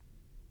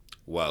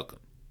Welcome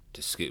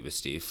to Scuba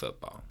Steve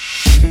Football.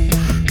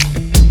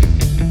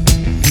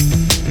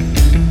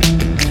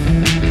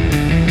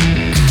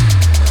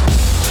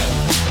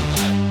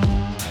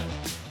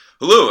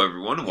 Hello,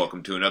 everyone, and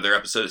welcome to another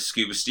episode of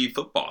Scuba Steve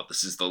Football.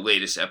 This is the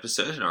latest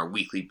episode in our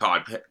weekly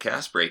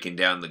podcast breaking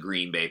down the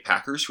Green Bay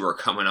Packers, who are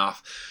coming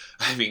off,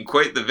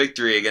 quite the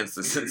victory against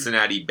the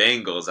Cincinnati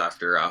Bengals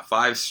after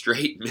 5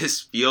 straight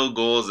missed field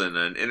goals and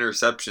an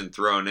interception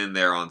thrown in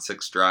there on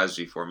 6 drives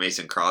before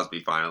Mason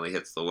Crosby finally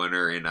hits the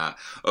winner in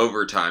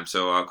overtime.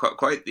 So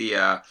quite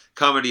the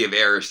comedy of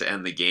errors to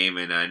end the game,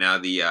 and now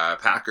the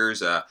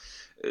Packers,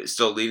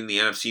 still leading the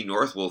NFC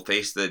North, will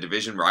face the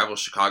division rival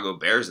Chicago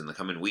Bears in the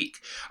coming week.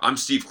 I'm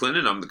Steve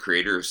Clinton. I'm the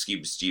creator of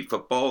Scuba Steve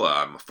Football.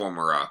 I'm a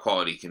former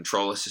quality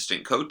control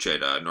assistant coach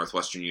at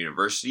Northwestern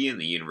University and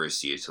the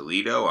University of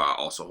Toledo. I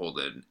also hold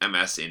an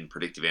MS in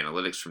predictive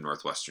analytics from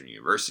Northwestern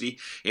University,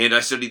 and I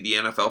studied the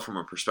NFL from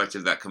a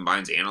perspective that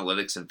combines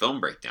analytics and film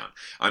breakdown.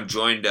 I'm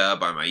joined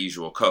by my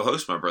usual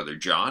co-host, my brother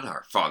John.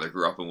 Our father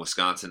grew up in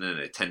Wisconsin and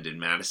attended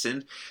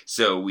Madison,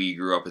 so we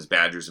grew up as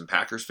Badgers and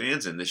Packers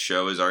fans, and this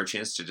show is our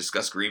chance to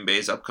discuss Green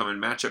Bay's upcoming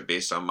matchup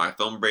based on my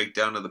film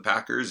breakdown of the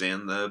Packers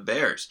and the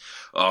Bears.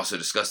 I'll also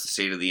discuss the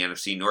state of the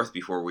NFC North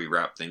before we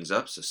wrap things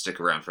up, so stick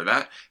around for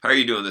that. How are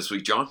you doing this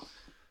week, John?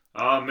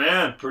 Oh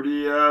man,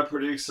 pretty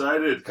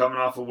excited. Coming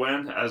off a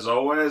win, as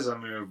always.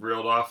 We've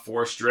reeled off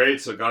 4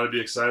 straight, so got to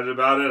be excited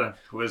about it.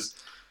 It was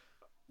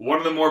one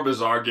of the more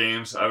bizarre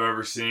games I've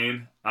ever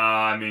seen.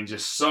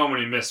 Just so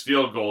many missed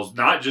field goals,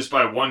 not just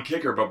by one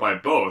kicker, but by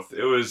both.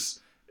 It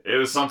was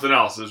something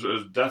else. It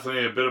was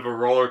definitely a bit of a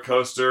roller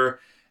coaster.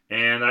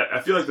 And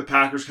I feel like the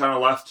Packers kind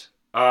of left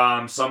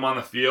some on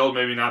the field,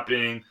 maybe not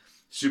being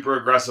super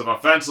aggressive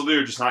offensively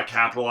or just not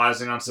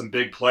capitalizing on some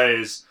big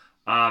plays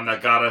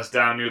that got us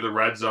down near the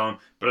red zone.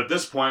 But at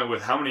this point,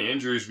 with how many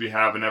injuries we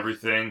have and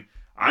everything,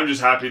 I'm just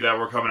happy that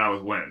we're coming out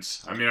with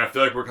wins. I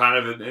feel like we're kind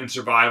of in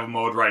survival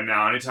mode right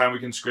now. Anytime we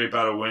can scrape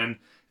out a win,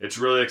 it's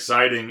really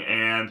exciting.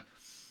 And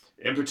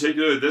in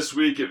particular, this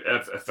week,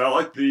 it felt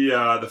like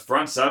the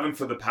front seven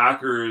for the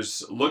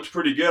Packers looked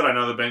pretty good. I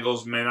know the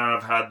Bengals may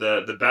not have had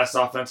the best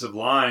offensive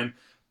line,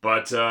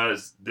 but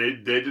they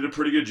did a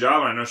pretty good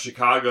job. And I know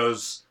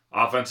Chicago's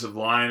offensive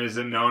line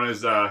isn't known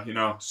as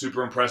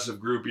super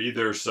impressive group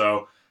either.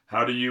 So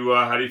how do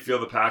you feel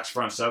the Packers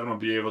front seven will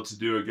be able to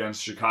do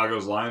against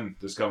Chicago's line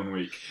this coming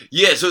week?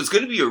 Yeah, so it's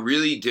going to be a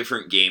really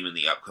different game in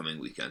the upcoming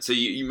weekend. So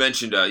you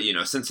mentioned,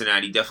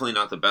 Cincinnati, definitely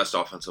not the best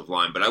offensive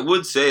line, but I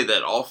would say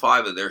that all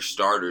 5 of their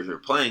starters are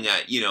playing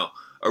at,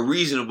 a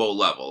reasonable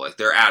level. Like,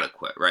 they're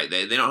adequate, right?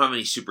 They don't have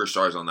any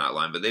superstars on that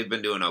line, but they've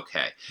been doing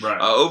okay. Right.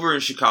 Over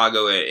in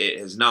Chicago, it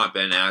has not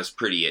been as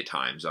pretty at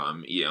times.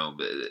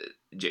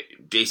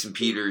 Jason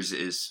Peters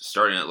is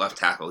starting at left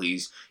tackle.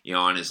 He's,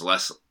 on his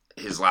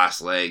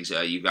last legs.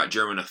 You've got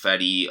German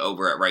Ifedi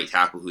over at right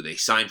tackle, who they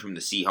signed from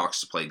the Seahawks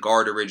to play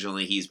guard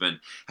originally. He's been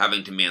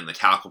having to man the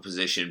tackle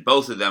position.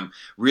 Both of them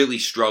really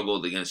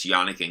struggled against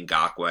Yannick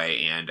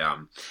Ngakoue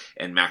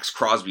and Max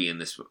Crosby in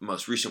this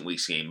most recent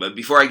week's game. But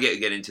before I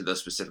get into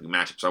those specific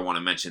matchups, I want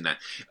to mention that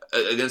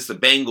against the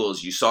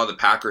Bengals, you saw the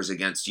Packers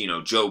against,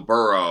 Joe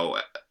Burrow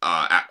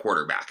at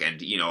quarterback.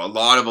 And, a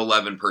lot of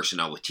 11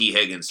 personnel with T.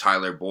 Higgins,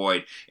 Tyler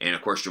Boyd, and,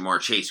 of course, Jamar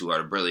Chase, who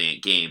had a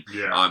brilliant game.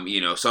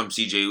 Yeah. Some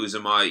C.J.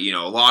 Uzomah,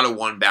 a lot of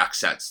one-back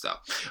sets, though.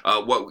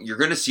 What you're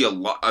going to see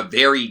a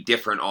very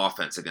different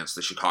offense against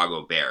the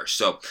Chicago Bears.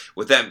 So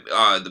with that,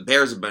 the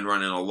Bears have been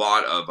running a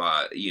lot of,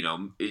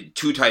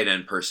 2 tight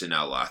end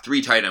personnel,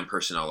 3 tight end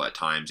personnel at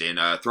times, and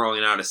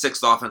throwing out a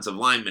 6th offensive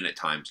lineman at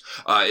times.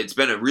 It's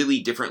been a really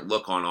different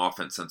look on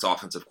offense since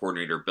offensive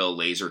coordinator Bill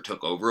Lazor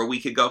took over a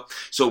week ago.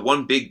 So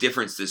one big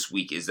difference this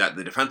week is that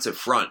the defensive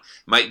front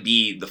might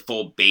be the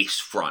full base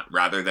front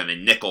rather than a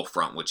nickel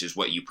front, which is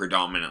what you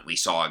predominantly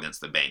saw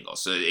against the Bengals.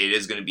 So it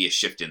is going to be a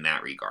shift in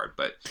that regard.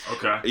 But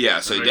okay, yeah,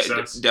 so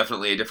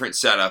definitely a different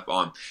setup.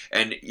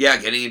 And yeah,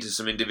 getting into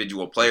some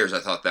individual players, I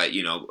thought that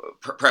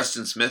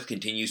Preston Smith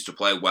continues to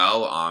play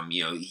well.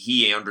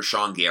 He and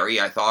Rashawn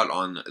Gary, I thought,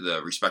 on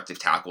the respective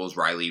tackles,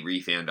 Riley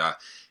Reef and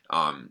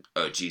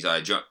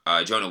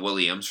Jonah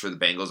Williams for the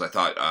Bengals. I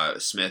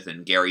thought Smith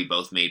and Gary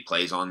both made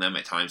plays on them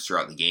at times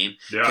throughout the game.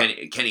 Yeah.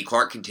 Kenny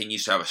Clark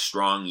continues to have a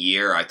strong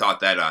year. I thought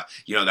that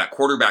that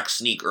quarterback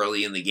sneak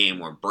early in the game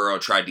where Burrow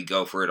tried to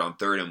go for it on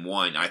 3rd and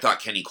 1. I thought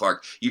Kenny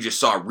Clark, you just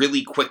saw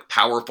really quick,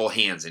 powerful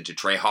hands into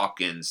Trey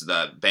Hopkins,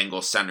 the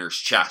Bengals center's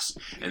chest,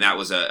 and that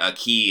was a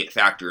key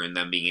factor in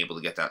them being able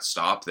to get that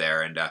stop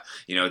there. And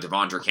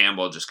Devondre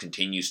Campbell just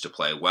continues to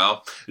play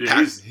well. Yeah,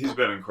 he's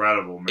been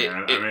incredible,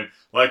 man.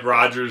 Like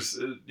Rodgers,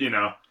 said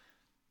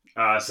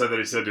that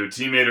he said to a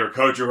teammate or a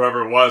coach or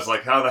whoever it was,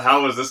 like, how the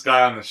hell was this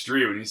guy on the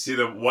street? When you see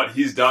what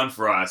he's done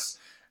for us,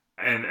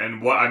 and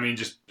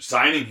just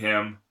signing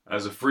him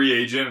as a free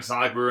agent, it's not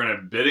like we were in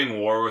a bidding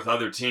war with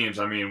other teams.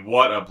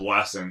 What a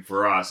blessing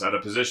for us at a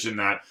position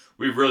that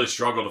we've really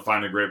struggled to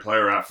find a great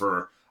player at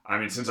for,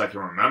 since I can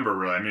remember,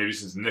 really. Maybe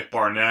since Nick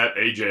Barnett,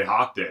 A.J.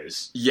 Hawk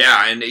days.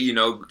 Yeah, and,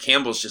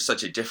 Campbell's just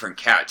such a different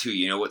cat,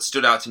 too. What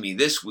stood out to me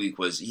this week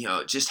was,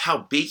 just how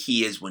big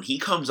he is when he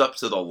comes up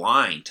to the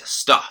line to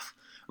stuff.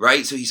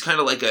 right? So he's kind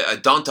of like a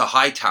Donta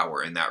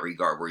Hightower in that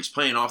regard, where he's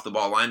playing off the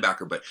ball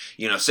linebacker, but,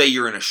 say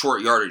you're in a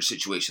short yardage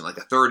situation, like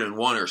a 3rd and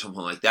 1 or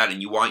something like that,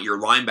 and you want your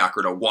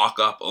linebacker to walk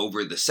up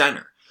over the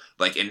center.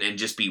 And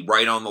just be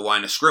right on the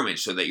line of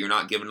scrimmage so that you're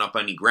not giving up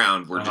any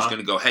ground. We're just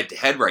going to go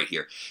head-to-head right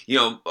here.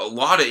 A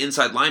lot of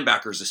inside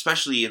linebackers,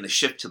 especially in the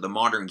shift to the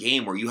modern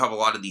game where you have a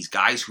lot of these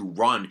guys who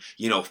run,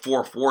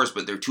 4.4s,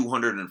 but they're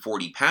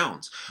 240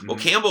 pounds. Mm-hmm. Well,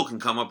 Campbell can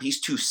come up. He's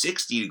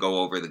 260 to go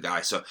over the guy.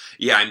 So,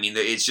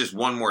 it's just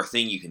one more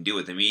thing you can do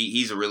with him.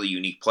 He's a really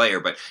unique player.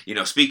 But,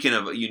 speaking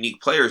of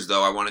unique players,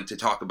 though, I wanted to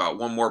talk about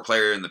one more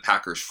player in the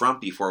Packers front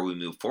before we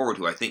move forward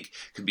who I think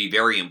could be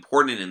very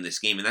important in this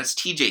game, and that's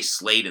TJ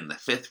Slaton, the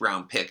 5th round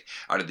pick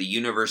out of the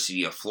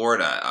University of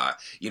Florida.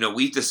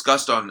 We've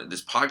discussed on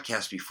this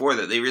podcast before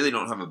that they really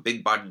don't have a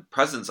big body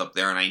presence up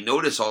there, and I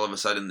notice all of a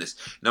sudden this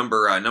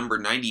number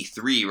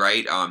 93,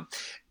 right,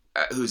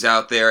 who's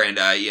out there, and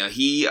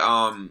he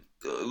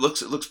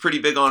looks pretty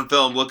big on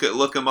film.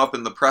 Look him up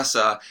in the press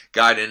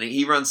guide, and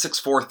he runs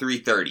 6'4",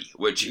 330,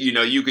 which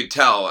you could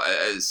tell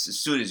as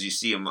soon as you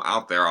see him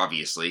out there.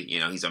 Obviously,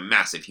 he's a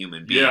massive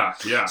human being.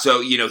 Yeah.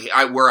 So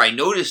where I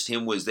noticed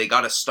him was they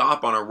got a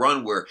stop on a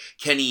run where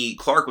Kenny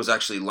Clark was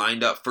actually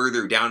lined up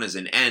further down as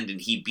an end,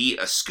 and he beat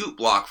a scoop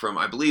block from,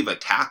 I believe, a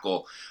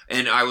tackle.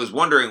 And I was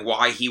wondering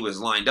why he was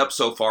lined up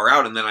so far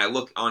out, and then I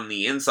look on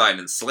the inside,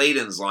 and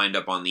Slaton's lined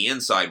up on the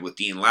inside with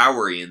Dean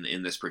Lowry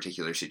in this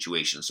particular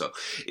situation. So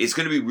it's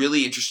going to be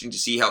really interesting to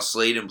see how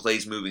Slaton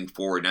plays moving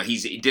forward. Now, he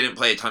didn't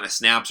play a ton of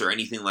snaps or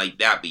anything like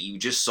that, but you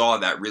just saw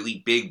that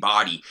really big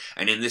body.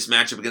 And in this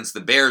matchup against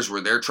the Bears,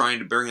 where they're trying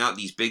to bring out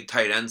these big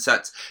tight end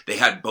sets, they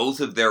had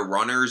both of their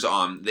runners.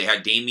 They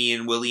had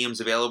Damian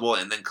Williams available,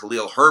 and then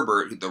Khalil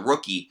Herbert, the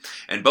rookie.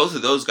 And both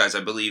of those guys,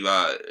 I believe,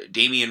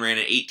 Damian ran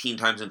it 18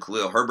 times, and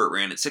Khalil Herbert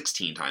ran it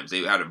 16 times. They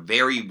had a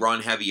very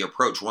run-heavy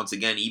approach, once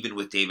again, even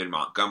with David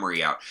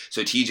Montgomery out.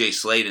 So TJ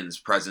Slaton's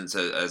presence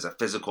as a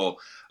physical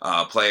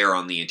player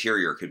on the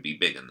interior could be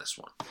big in this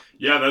one.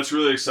 Yeah, that's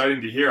really exciting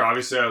to hear.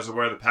 Obviously, I was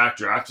aware the Pack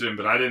drafted him,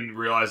 but I didn't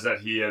realize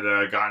that he had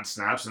gotten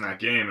snaps in that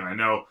game. And I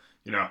know,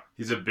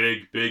 he's a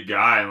big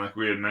guy. And like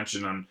we had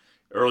mentioned on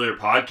earlier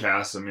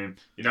podcasts,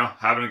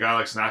 having a guy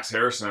like Snacks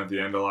Harrison at the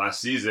end of last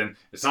season,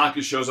 it's not like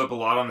he shows up a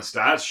lot on the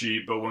stat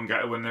sheet, but when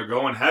they're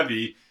going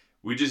heavy,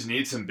 we just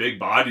need some big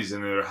bodies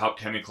in there to help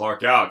Kenny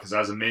Clark out, because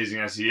as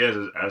amazing as he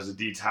is as a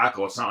D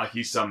tackle, it's not like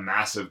he's some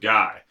massive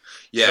guy.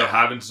 Yeah. So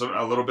having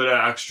a little bit of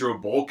extra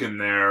bulk in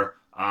there,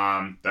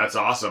 that's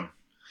awesome.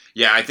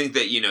 Yeah, I think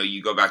that,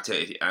 you go back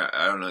to,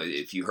 I don't know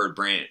if you heard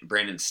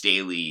Brandon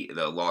Staley,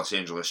 the Los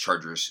Angeles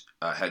Chargers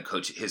head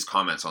coach, his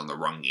comments on the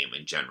run game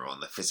in general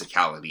and the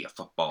physicality of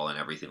football and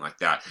everything like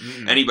that.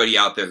 Mm-hmm. Anybody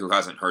out there who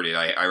hasn't heard it,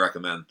 I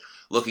recommend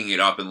looking it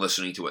up and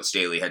listening to what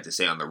Staley had to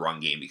say on the run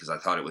game, because I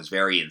thought it was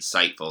very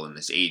insightful in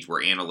this age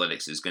where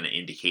analytics is going to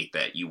indicate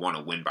that you want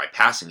to win by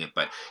passing it.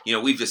 But,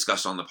 we've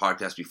discussed on the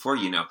podcast before,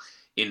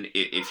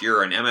 if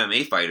you're an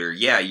MMA fighter,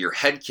 your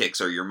head kicks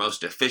are your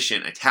most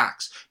efficient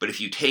attacks. But if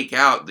you take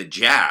out the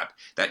jab,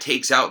 that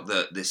takes out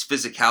this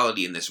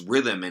physicality and this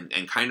rhythm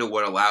and kind of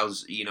what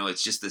allows,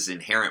 it's just this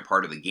inherent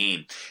part of the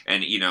game.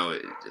 And,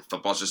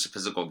 football's just a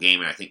physical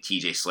game, and I think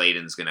TJ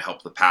Slaton's going to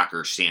help the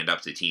Packers stand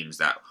up to teams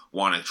that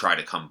want to try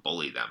to come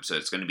bully them. So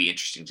it's going to be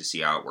interesting to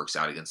see how it works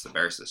out against the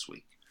Bears this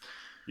week.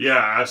 Yeah,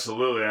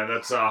 absolutely. And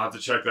I'll have to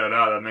check that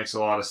out. That makes a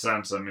lot of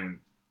sense.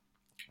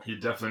 You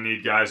definitely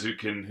need guys who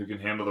can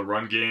handle the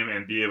run game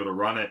and be able to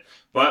run it.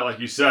 But like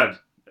you said,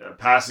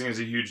 passing is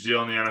a huge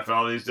deal in the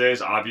NFL these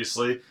days,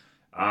 obviously.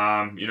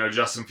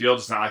 Justin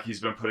Fields, it's not like he's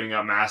been putting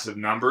up massive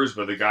numbers,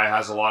 but the guy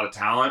has a lot of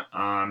talent.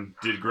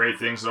 Did great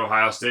things at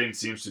Ohio State and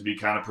seems to be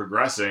kind of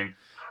progressing.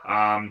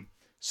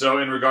 So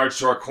in regards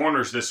to our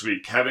corners this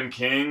week, Kevin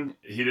King,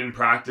 he didn't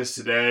practice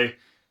today.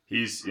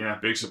 He's,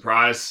 big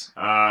surprise,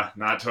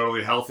 not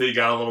totally healthy,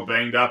 got a little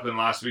banged up in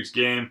last week's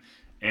game.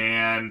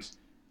 And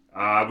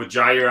with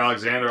Jair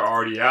Alexander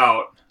already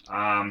out,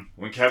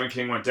 when Kevin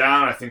King went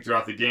down, I think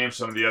throughout the game,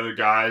 some of the other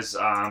guys,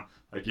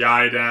 like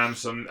Yadam,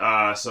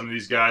 some of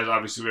these guys,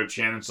 obviously we have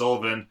Chandon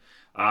Sullivan.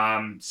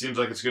 Seems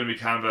like it's going to be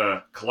kind of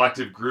a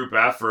collective group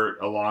effort,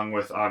 along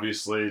with,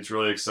 obviously, it's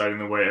really exciting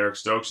the way Eric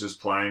Stokes is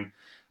playing.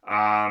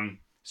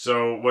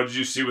 So what did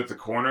you see with the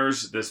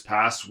corners this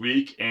past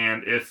week?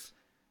 And if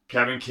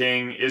Kevin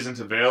King isn't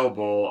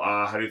available,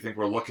 how do you think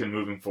we're looking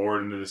moving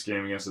forward into this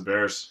game against the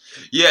Bears?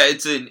 Yeah,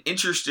 it's an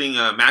interesting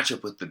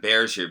matchup with the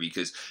Bears here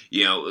because,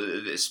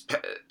 this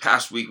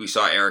past week we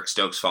saw Eric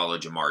Stokes follow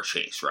Jamar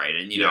Chase, right?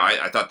 And,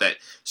 I thought that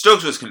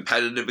Stokes was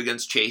competitive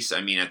against Chase.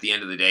 At the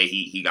end of the day,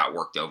 he got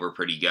worked over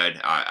pretty good.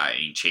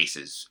 Chase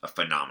is a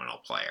phenomenal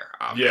player.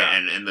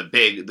 And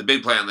the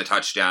big play on the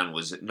touchdown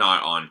was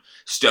not on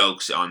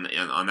Stokes on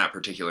that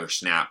particular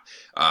snap.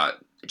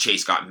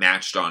 Chase got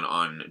matched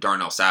on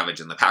Darnell Savage,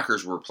 and the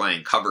Packers were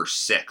playing cover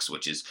 6,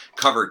 which is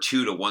cover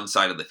 2 to one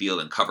side of the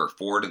field and cover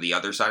 4 to the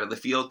other side of the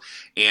field.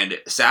 And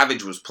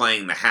Savage was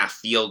playing the half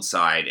field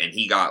side, and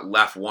he got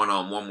left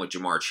one-on-one with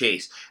Ja'Marr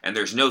Chase. And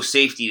there's no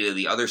safety to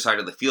the other side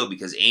of the field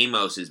because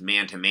Amos is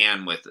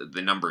man-to-man with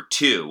the number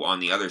 2 on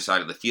the other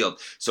side of the field.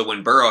 So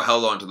when Burrow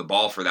held onto the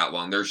ball for that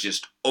long, there's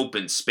just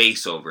open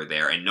space over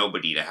there and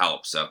nobody to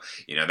help. So,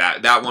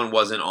 that one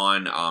wasn't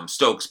on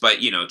Stokes, but,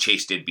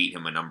 Chase did beat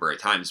him a number of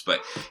times.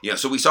 But,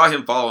 so we saw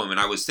him follow him, and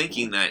I was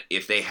thinking that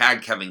if they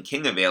had Kevin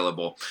King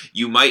available,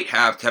 you might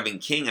have Kevin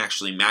King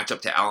actually match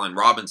up to Allen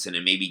Robinson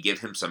and maybe give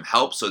him some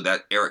help so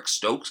that Eric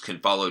Stokes can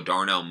follow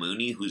Darnell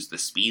Mooney, who's the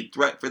speed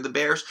threat for the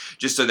Bears,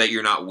 just so that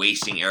you're not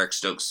wasting Eric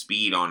Stokes'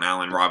 speed on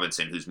Allen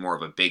Robinson, who's more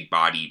of a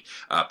big-bodied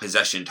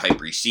possession-type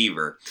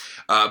receiver.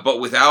 But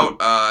without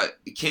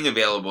King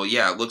available,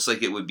 it looks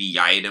like it would be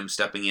Yiadom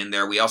stepping in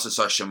there. We also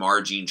saw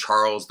Shamar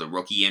Jean-Charles, the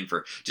rookie, in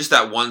for just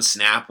that one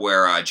snap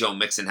where Joe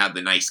Mixon had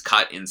the nice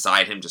cut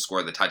inside him to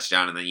score the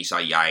touchdown, and then you saw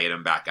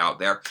Yiadom back out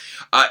there.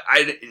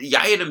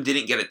 Yiadom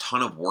didn't get a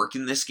ton of work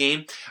in this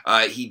game.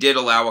 He did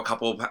allow a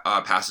couple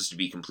passes to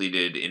be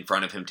completed in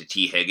front of him to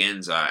T.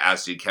 Higgins,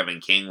 as did Kevin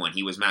King when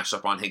he was matched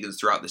up on Higgins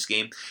throughout this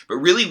game. But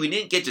really, we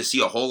didn't get to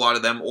see a whole lot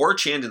of them, or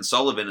Chandon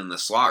Sullivan in the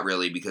slot,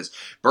 really, because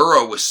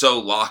Burrow was so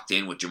locked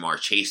in with Ja'Marr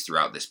Chase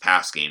throughout this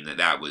past game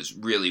that was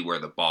really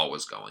where the ball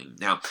was going.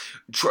 Now,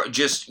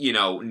 just,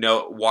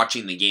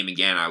 watching the game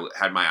again, I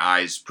had my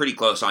eyes pretty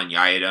close on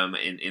Yiadom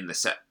in the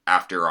set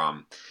after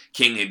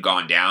King had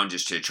gone down,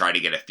 just to try to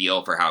get a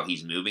feel for how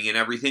he's moving and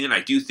everything. And I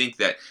do think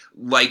that,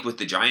 like with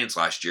the Giants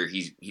last year,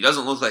 he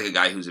doesn't look like a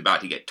guy who's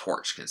about to get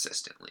torched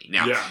consistently.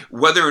 Now,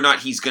 whether or not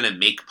he's going to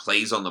make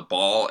plays on the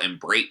ball and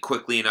break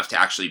quickly enough to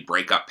actually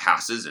break up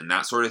passes and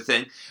that sort of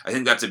thing, I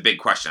think that's a big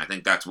question. I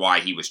think that's why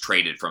he was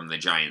traded from the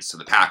Giants to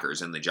the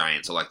Packers, and the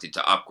Giants elected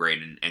to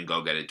upgrade and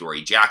go get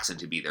Adoree Jackson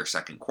to be their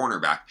second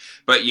cornerback.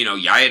 But,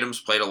 Yiadom's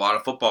played a lot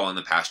of football in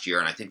the past year,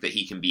 and I think that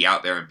he can be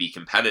out there and be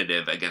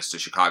competitive against a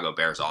Chicago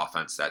Bears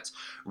offense that's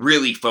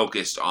really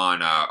focused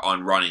on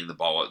running the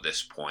ball at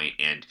this point.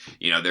 And,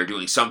 they're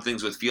doing some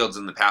things with Fields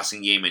in the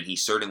passing game, and he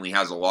certainly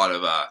has a lot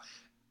of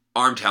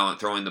arm talent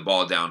throwing the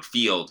ball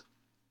downfield.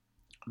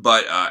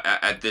 But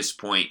at this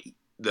point,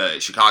 the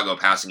Chicago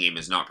passing game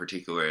is not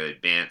particularly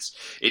advanced.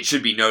 It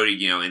should be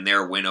noted, in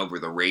their win over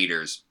the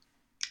Raiders,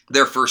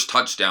 their first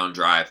touchdown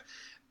drive,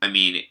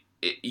 Yannick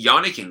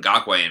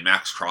Ngakoue and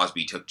Max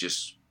Crosby took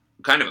just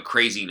kind of a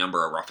crazy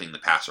number of roughing the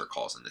passer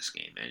calls in this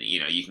game. And,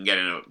 you can get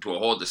into a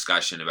whole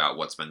discussion about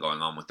what's been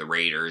going on with the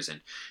Raiders and,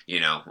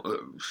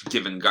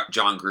 given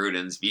John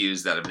Gruden's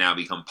views that have now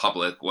become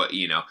public, what,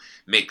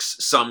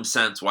 makes some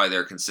sense why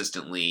they're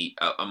consistently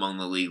among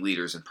the league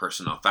leaders in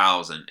personal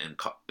fouls and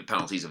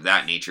penalties of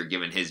that nature,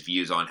 given his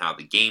views on how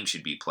the game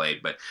should be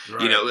played. But,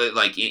 right.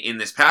 Like in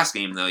this past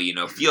game,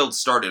 though, Fields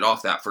started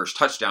off that first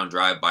touchdown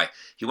drive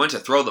he went to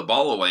throw the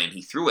ball away and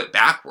he threw it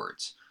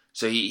backwards.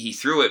 So he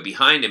threw it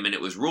behind him, and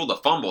it was ruled a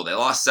fumble. They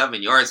lost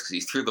 7 yards because he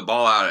threw the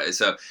ball out.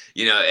 So,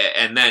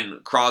 and then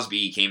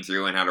Crosby came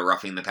through and had a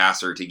roughing the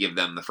passer to give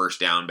them the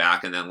first down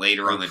back. And then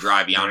later on the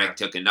drive, Yannick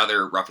took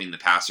another roughing the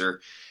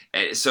passer.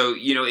 So,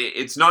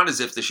 it's not as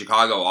if the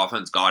Chicago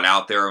offense got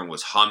out there and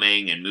was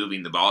humming and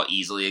moving the ball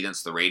easily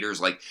against the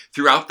Raiders. Like,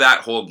 throughout that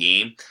whole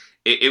game,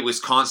 it was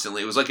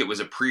constantly, it was like it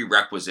was a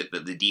prerequisite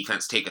that the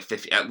defense take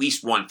at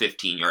least one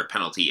 15-yard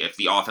penalty if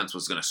the offense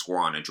was going to score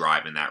on a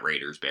drive in that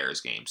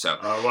Raiders-Bears game. So,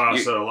 wow,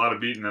 so a lot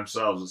of beating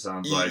themselves, it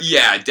sounds like.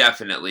 Yeah,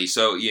 definitely.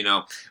 So,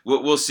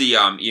 we'll see.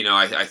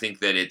 I think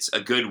that it's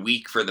a good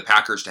week for the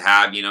Packers to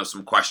have,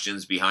 some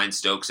questions behind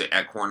Stokes at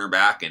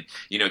cornerback.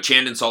 And,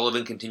 Chandon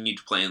Sullivan continued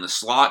to play in the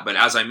slot. But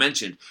as I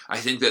mentioned, I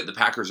think that the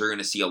Packers are going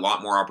to see a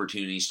lot more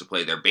opportunities to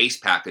play their base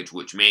package,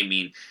 which may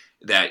mean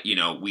that,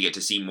 we get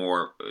to see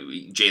more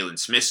Jalen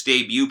Smith's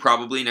debut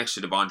probably next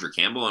to Devondre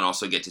Campbell, and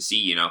also get to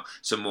see,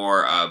 some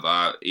more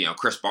of,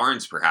 Chris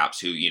Barnes perhaps,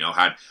 who,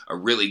 had a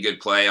really good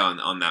play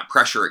on that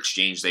pressure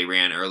exchange they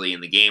ran early in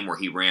the game where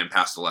he ran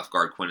past the left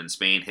guard Quinn in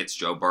Spain, hits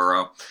Joe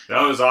Burrow.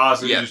 That was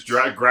awesome. Yeah. He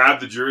just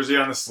grabbed the jersey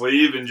on the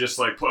sleeve and just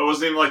it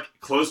wasn't even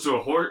close to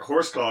a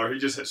horse collar. He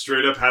just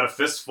straight up had a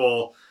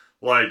fistful,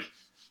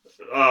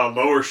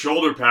 lower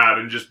shoulder pad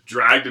and just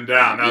dragged him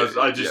down.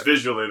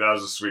 Visually, that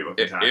was a sweet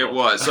looking tackle. It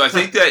was. So I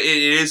think that it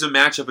is a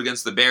matchup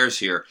against the Bears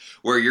here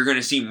where you're going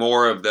to see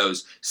more of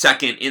those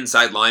second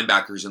inside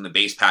linebackers in the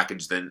base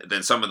package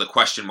than some of the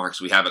question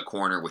marks we have at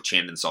corner, with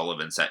Chandon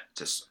Sullivan set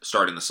to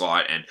start in the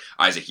slot and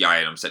Isaac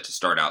Yiadom set to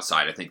start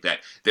outside. I think that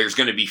there's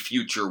going to be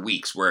future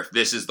weeks where if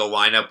this is the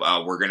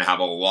lineup, we're going to have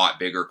a lot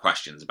bigger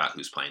questions about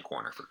who's playing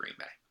corner for Green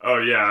Bay. Oh,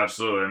 yeah,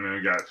 absolutely.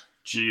 We got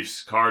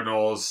Chiefs,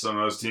 Cardinals, some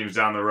of those teams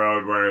down the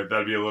road where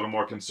that'd be a little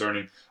more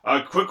concerning.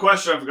 Quick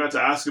question I forgot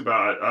to ask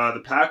about. The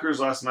Packers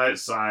last night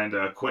signed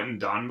Quentin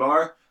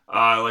Dunbar,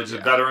 a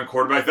veteran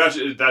quarterback. That's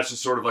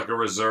just sort of like a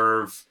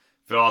reserve,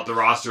 fill out the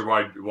roster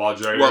while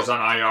Jerry's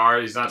on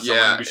IR. He's not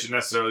someone we should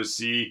necessarily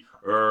see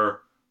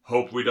or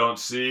hope we don't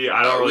see.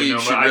 I don't really know.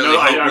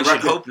 We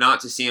should hope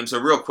not to see him. So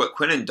real quick,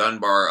 Quinton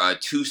Dunbar,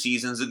 2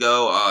 seasons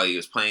ago, he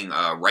was playing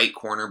right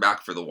cornerback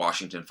for the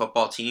Washington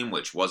football team,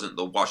 which wasn't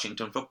the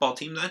Washington football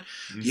team then.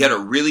 Mm-hmm. He had a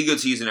really good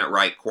season at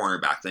right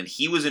cornerback. Then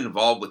he was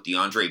involved with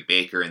DeAndre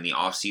Baker in the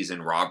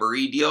offseason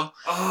robbery deal.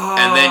 Oh,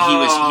 and then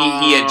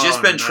he had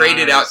just been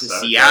traded out to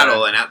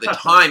Seattle, and at the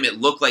time it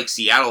looked like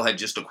Seattle had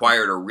just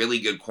acquired a really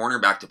good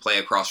cornerback to play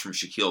across from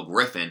Shaquille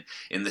Griffin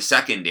in the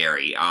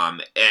secondary.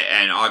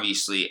 And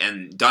obviously,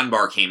 and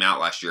Dunbar came out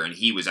last year, and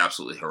he was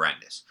absolutely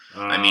horrendous.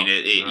 I mean,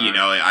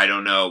 I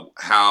don't know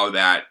how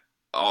that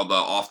all the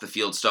off the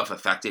field stuff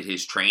affected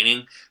his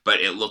training, but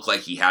it looked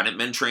like he hadn't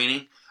been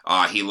training.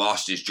 He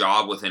lost his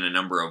job within a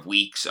number of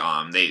weeks.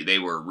 They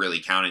were really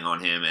counting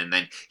on him, and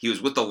then he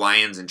was with the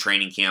Lions in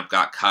training camp,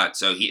 got cut.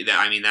 So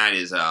that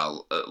is a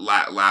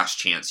last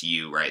chance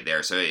right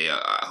there. So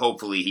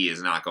hopefully he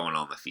is not going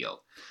on the field.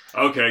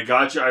 Okay,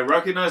 gotcha. I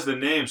recognize the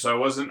name,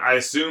 so I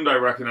assumed I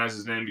recognized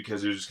his name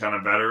because he was just kind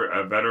of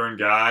a veteran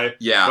guy.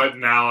 Yeah. But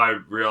now I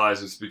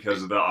realize it's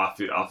because of the off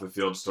the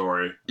field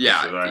story.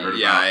 Yeah, that I heard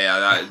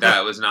about.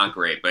 That was not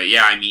great. But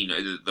yeah, I mean,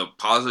 the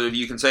positive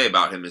you can say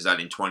about him is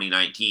that in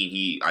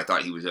 2019, I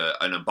thought he was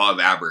an above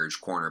average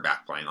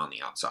cornerback playing on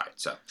the outside.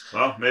 So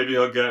well, maybe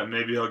he'll get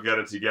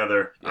it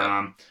together.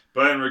 Yeah.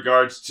 But in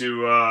regards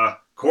to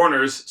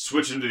corners,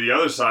 switching to the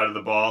other side of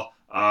the ball,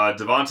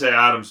 Davante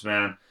Adams,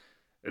 man.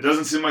 It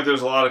doesn't seem like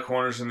there's a lot of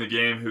corners in the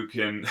game who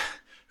can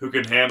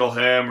handle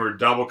him or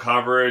double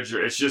coverage.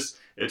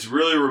 It's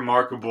really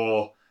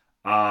remarkable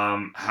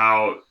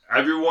how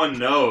everyone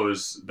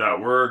knows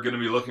that we're going to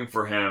be looking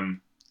for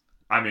him.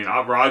 I mean,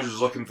 Rodgers is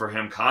looking for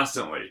him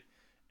constantly,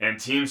 and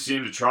teams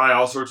seem to try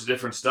all sorts of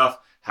different stuff.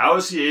 How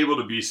is he able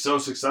to be so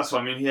successful?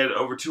 I mean, he had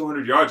over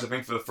 200 yards, I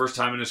think, for the first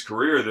time in his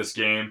career this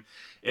game,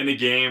 in a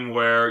game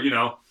where,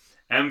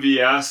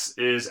 MVS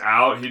is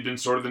out. He'd been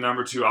sort of the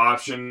number 2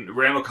 option.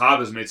 Randall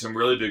Cobb has made some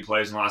really big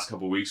plays in the last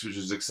couple of weeks, which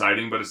is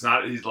exciting, but it's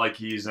not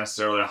he's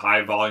necessarily a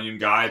high-volume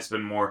guy. It's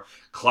been more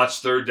clutch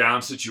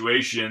third-down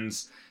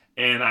situations.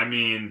 And, I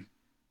mean,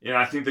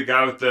 I think the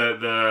guy with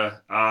the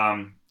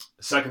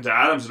second to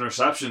Adams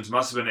interceptions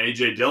must have been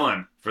A.J.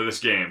 Dillon for this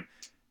game.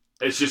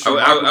 It's just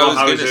remarkable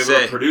how he's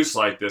able to produce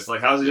like this. Like,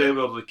 how is he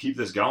able to keep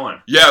this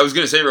going? Yeah, I was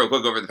going to say real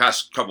quick, over the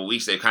past couple of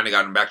weeks, they've kind of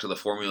gotten back to the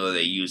formula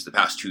they used the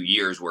past 2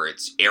 years where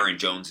it's Aaron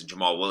Jones and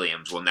Jamal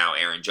Williams. Well, now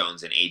Aaron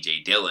Jones and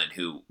A.J. Dillon,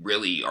 who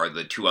really are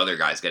the 2 other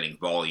guys getting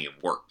volume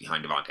work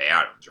behind Davante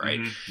Adams, right?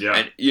 Mm-hmm.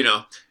 Yeah.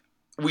 And,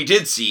 we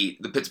did see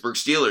the Pittsburgh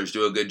Steelers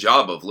do a good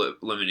job of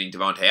limiting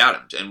Davante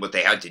Adams. And what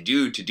they had to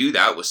do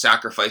that was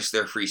sacrifice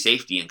their free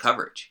safety and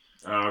coverage.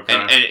 Okay.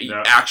 And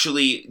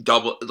actually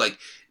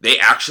they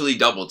actually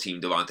double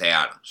team Davante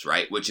Adams,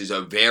 right? Which is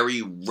a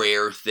very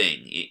rare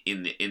thing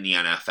in the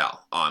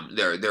NFL.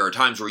 There are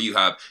times where you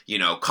have,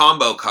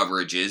 combo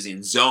coverages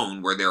in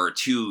zone where there are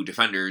 2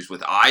 defenders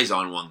with eyes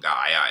on one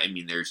guy. I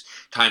mean, there's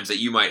times that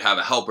you might have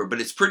a helper,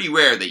 but it's pretty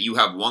rare that you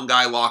have one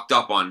guy locked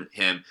up on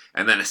him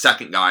and then a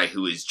second guy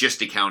who is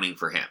just accounting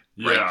for him.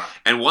 Right? Yeah.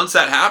 And once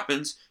that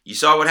happens, you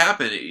saw what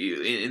happened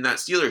in that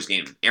Steelers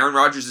game. Aaron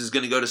Rodgers is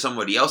going to go to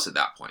somebody else at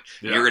that point.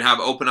 Yeah. You're going to have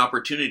open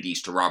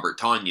opportunities to Robert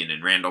Tonyan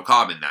and Randall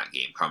Cobb in that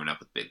game coming up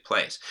with big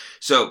plays.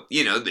 So,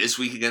 this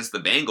week against the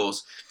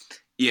Bengals,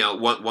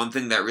 one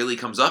thing that really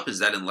comes up is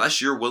that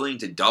unless you're willing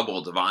to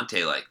double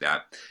Davante like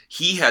that,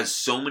 he has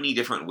so many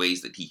different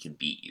ways that he can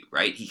beat you,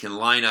 right? He can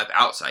line up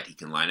outside. He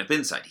can line up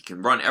inside. He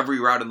can run every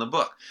route in the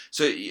book.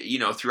 So,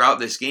 throughout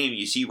this game,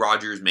 you see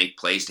Rodgers make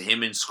plays to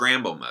him in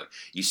scramble mode.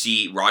 You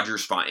see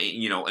Rodgers find,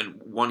 and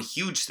one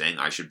huge thing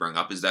I should bring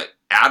up is that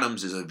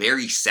Adams is a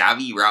very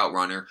savvy route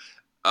runner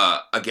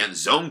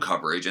against zone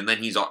coverage, and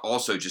then he's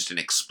also just an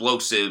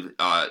explosive,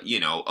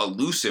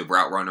 elusive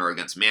route runner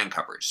against man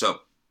coverage.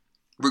 So,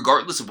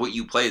 regardless of what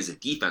you play as a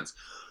defense,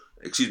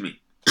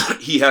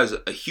 he has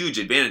a huge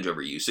advantage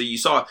over you. So you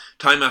saw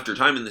time after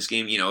time in this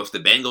game, if the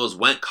Bengals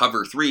went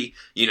cover 3,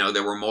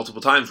 there were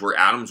multiple times where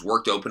Adams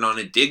worked open on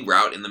a dig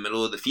route in the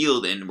middle of the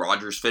field and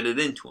Rodgers fitted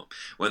into him.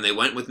 When they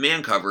went with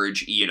man coverage,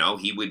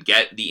 he would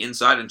get the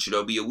inside on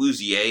Chidobe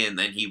Awuzie and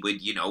then he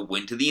would,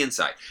 win to the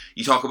inside.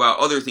 You talk about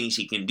other things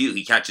he can do.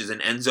 He catches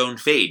an end zone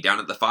fade down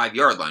at the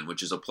 5-yard line,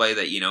 which is a play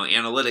that,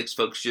 analytics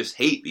folks just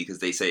hate because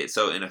they say it's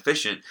so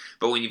inefficient.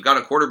 But when you've got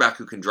a quarterback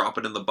who can drop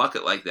it in the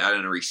bucket like that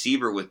and a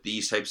receiver with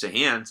these types of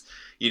hands,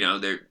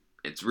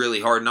 it's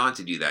really hard not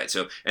to do that.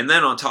 So, and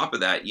then on top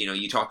of that,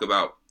 you talk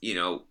about,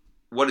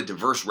 what a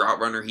diverse route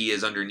runner he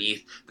is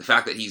underneath, the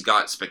fact that he's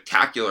got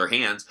spectacular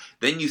hands.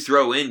 Then you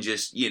throw in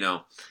just,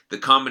 the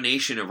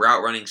combination of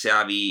route running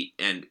savvy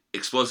and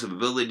explosive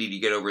ability to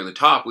get over the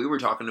top. We were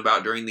talking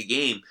about during the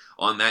game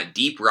on that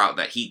deep route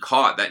that he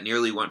caught that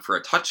nearly went for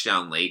a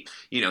touchdown late.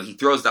 He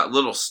throws that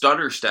little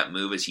stutter step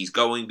move as he's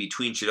going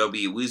between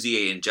Chidobe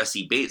Awuzie and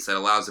Jesse Bates that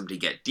allows him to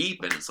get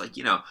deep. And it's like,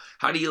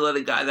 how do you let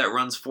a guy that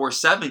runs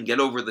 4.7 get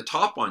over the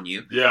top on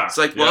you? Yeah. It's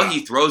like, well,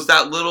 he throws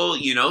that little,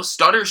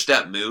 stutter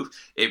step move.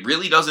 It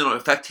really doesn't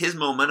affect his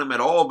momentum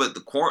at all, but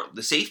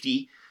the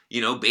safety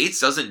Bates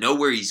doesn't know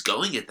where he's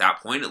going at that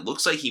point. It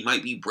looks like he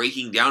might be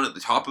breaking down at the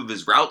top of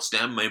his route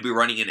stem, maybe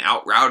running an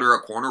out route or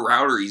a corner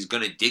route, or he's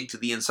going to dig to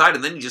the inside,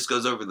 and then he just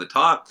goes over the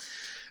top.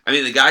 I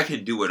mean, the guy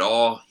can do it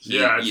all.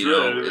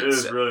 It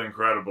is really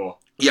incredible.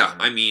 Yeah,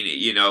 I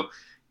mean,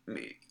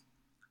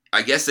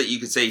 I guess that you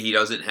could say he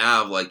doesn't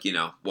have, I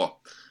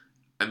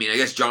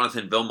guess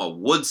Jonathan Vilma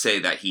would say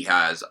that he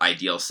has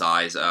ideal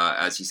size.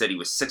 As he said, he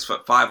was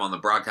 6'5" on the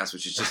broadcast,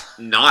 which is just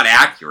not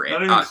accurate.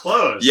 Not even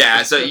close.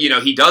 Yeah, so,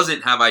 he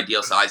doesn't have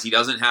ideal size. He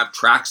doesn't have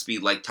track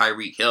speed like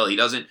Tyreek Hill. He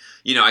doesn't,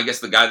 I guess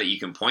the guy that you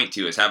can point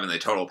to as having the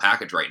total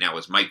package right now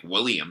is Mike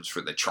Williams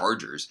for the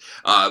Chargers.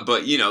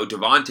 But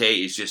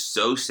Devontae is just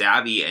so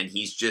savvy, and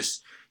he's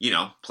just,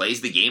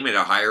 plays the game at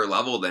a higher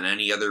level than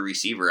any other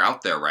receiver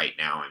out there right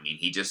now. I mean,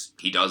 he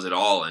does it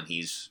all, and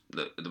he's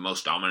the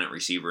most dominant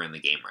receiver in the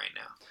game right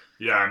now.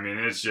 Yeah, I mean,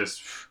 it's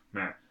just,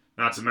 man,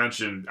 not to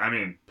mention,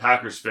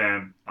 Packers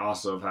fan,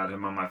 also have had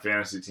him on my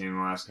fantasy team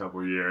the last couple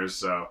of years,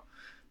 so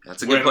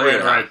that's a good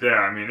player right there.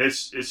 I mean,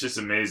 it's just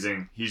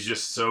amazing. He's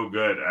just so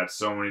good at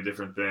so many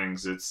different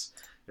things. It's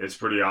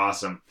pretty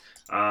awesome.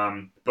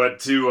 But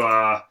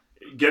to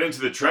get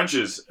into the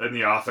trenches in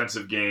the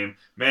offensive game,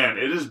 man,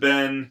 it has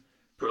been,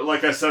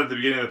 like I said at the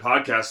beginning of the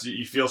podcast,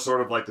 you feel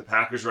sort of like the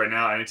Packers right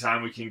now.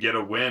 Anytime we can get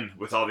a win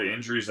with all the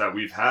injuries that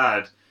we've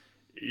had,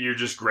 you're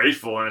just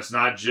grateful, and it's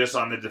not just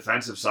on the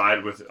defensive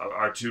side with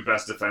our two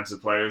best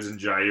defensive players in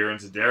Jair and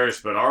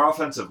Za'Darius, but our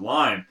offensive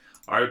line,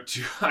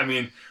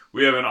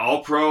 we have an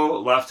all-pro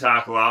left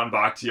tackle out in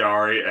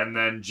Bakhtiari, and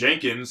then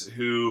Jenkins,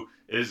 who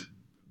is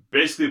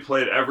basically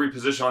played every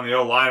position on the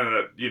O-line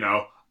at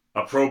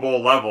a Pro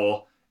Bowl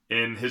level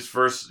in his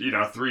first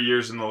 3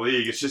 years in the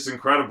league. It's just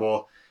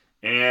incredible,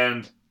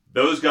 and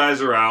those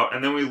guys are out,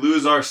 and then we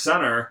lose our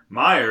center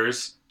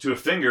Myers to a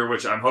finger,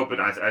 which I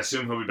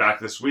assume he'll be back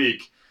this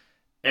week.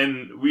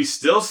 And we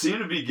still seem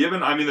to be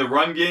given, the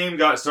run game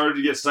started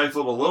to get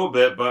stifled a little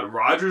bit, but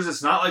Rodgers,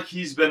 it's not like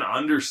he's been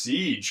under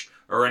siege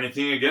or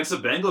anything against the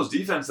Bengals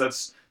defense.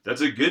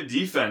 That's a good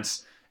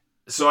defense.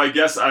 So I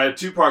guess I have a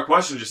two-part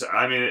question.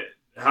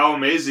 How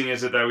amazing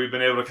is it that we've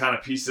been able to kind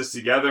of piece this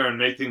together and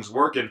make things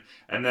work? And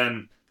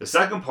then the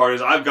second part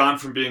is I've gone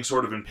from being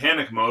sort of in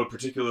panic mode,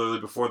 particularly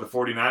before the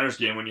 49ers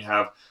game when you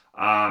have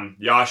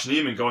Josh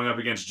Neiman going up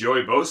against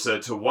Joey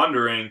Bosa, to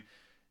wondering,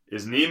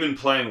 is Neiman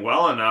playing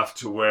well enough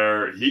to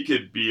where he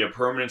could be a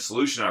permanent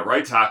solution at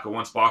right tackle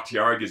once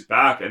Bakhtiari gets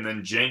back, and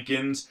then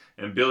Jenkins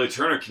and Billy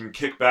Turner can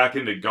kick back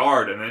into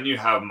guard, and then you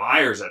have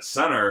Myers at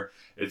center?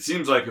 It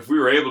seems like if we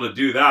were able to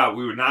do that,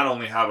 we would not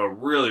only have a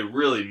really,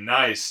 really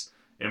nice,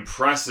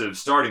 impressive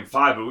starting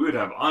five, but we would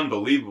have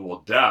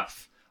unbelievable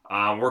depth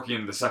working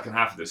into the second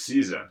half of the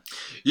season.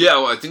 Yeah,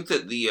 well, I think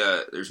that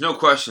there's no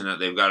question that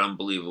they've got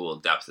unbelievable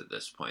depth at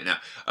this point. Now,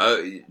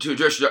 to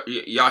address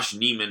Josh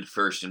Neiman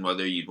first and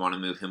whether you'd want to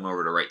move him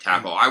over to right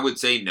tackle, I would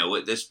say no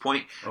at this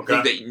point. Okay.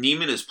 I think that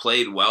Neiman has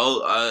played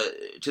well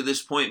to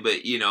this point, but,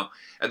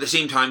 at the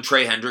same time,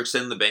 Trey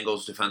Hendrickson, the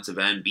Bengals defensive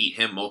end, beat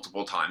him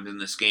multiple times in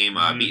this game,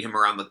 beat him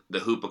around the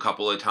hoop a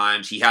couple of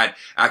times. He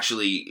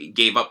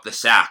gave up the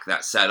sack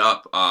that set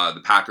up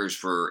the Packers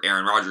for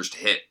Aaron Rodgers to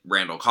hit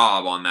Randall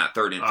Cobb on that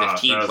 3rd and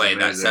 15 play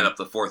that set up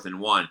the 4th and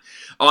 1.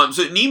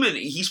 So Neiman,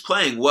 he's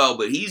playing well,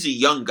 but he's a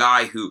young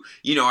guy who,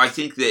 I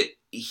think that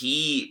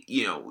he,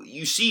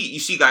 you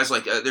see guys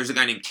like, there's a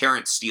guy named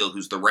Terrence Steele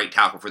who's the right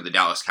tackle for the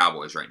Dallas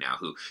Cowboys right now,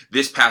 who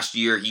this past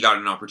year he got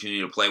an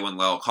opportunity to play when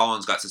La'el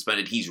Collins got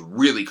suspended. He's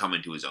really come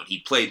into his own. He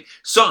played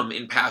some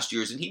in past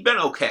years and he'd been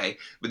okay,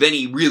 but then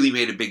he really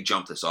made a big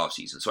jump this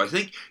offseason. So I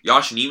think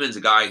Josh Neiman's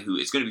a guy who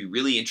it's going to be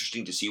really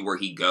interesting to see where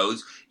he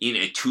goes in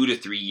a 2 to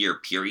 3 year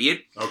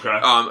period. Okay.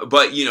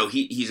 But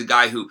he's a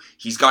guy who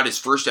he's got his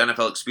first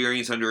NFL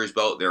experience under his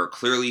belt. There are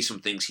clearly some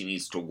things he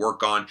needs to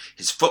work on.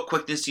 His foot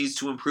quickness needs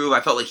to improve.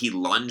 I felt like he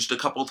lunged a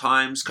couple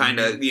times, kind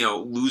of,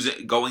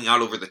 going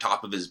out over the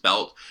top of his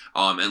belt,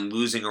 and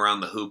losing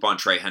around the hoop on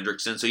Trey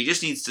Hendrickson. So he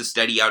just needs to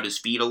steady out his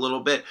feet a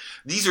little bit.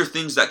 These are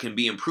things that can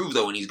be improved,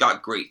 though, and he's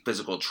got great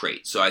physical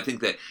traits. So I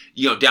think that,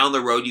 down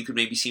the road you could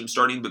maybe see him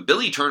starting, but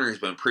Billy Turner has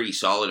been pretty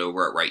solid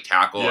over at right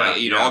tackle.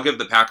 I'll give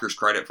the Packers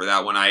credit for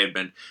that one. I had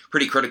been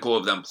pretty critical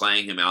of them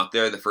playing him out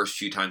there the first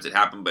few times it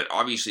happened, but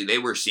obviously they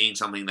were seeing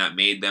something that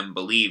made them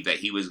believe that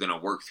he was going to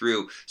work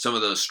through some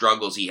of those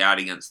struggles he had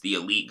against the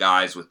elite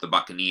guys with the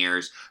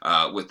Buccaneers,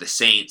 with the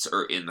Saints,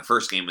 or in the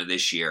first game of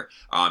this year.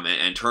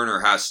 And Turner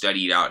has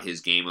studied out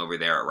his game over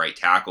there at right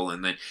tackle.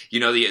 And then,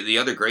 the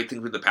other great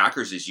thing with the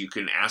Packers is you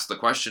can ask the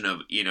question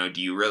of,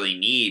 do you really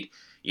need,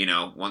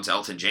 once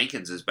Elton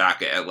Jenkins is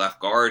back at left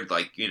guard,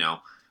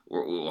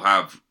 we'll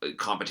have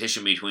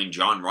competition between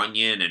John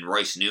Runyon and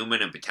Royce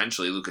Newman and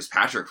potentially Lucas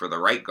Patrick for the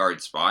right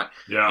guard spot.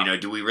 Yeah.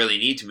 Do we really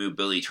need to move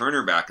Billy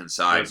Turner back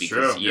inside? That's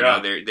because,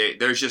 true.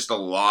 there's just a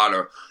lot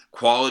of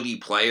quality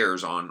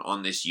players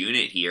on this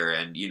unit here.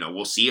 And,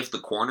 we'll see if the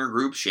corner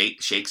group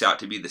shakes out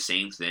to be the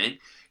same thing.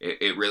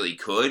 it really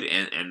could.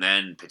 And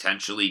then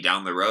potentially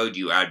down the road,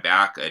 you add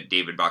back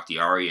David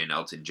Bakhtiari and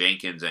Elton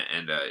Jenkins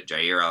and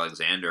Jair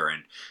Alexander,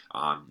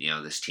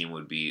 and this team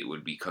would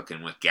be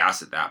cooking with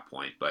gas at that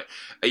point. But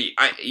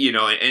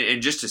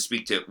and just to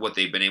speak to what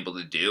they've been able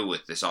to do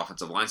with this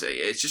offensive line,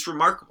 it's just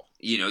remarkable.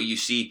 You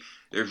see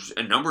there's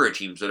a number of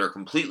teams that are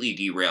completely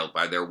derailed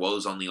by their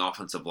woes on the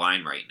offensive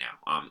line right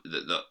now.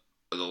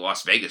 The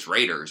Las Vegas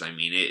Raiders,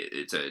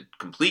 it's a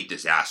complete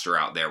disaster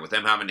out there with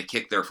them having to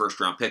kick their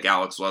first-round pick,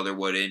 Alex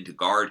Leatherwood, into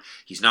guard.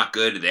 He's not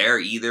good there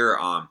either.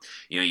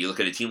 You look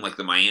at a team like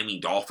the Miami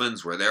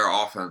Dolphins where their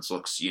offense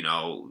looks,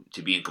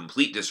 to be in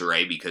complete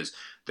disarray because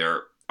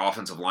their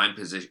offensive line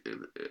position,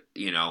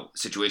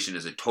 situation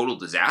is a total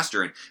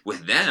disaster. And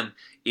with them,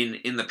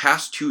 in the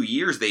past 2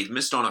 years, they've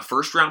missed on a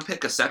first-round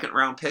pick, a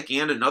second-round pick,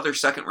 and another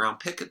second-round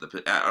pick at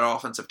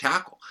offensive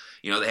tackle.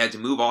 They had to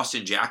move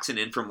Austin Jackson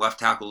in from left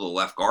tackle to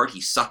left guard.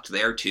 He sucked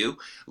there too.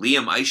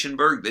 Liam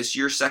Eichenberg, this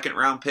year's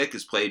second-round pick,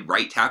 has played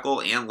right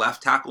tackle and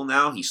left tackle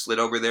now. He slid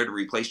over there to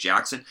replace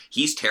Jackson.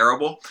 He's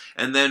terrible.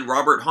 And then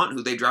Robert Hunt,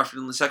 who they drafted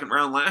in the second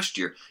round last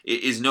year,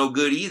 is no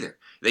good either.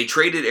 They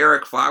traded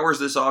Eric Flowers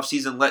this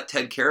offseason, let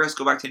Ted Karras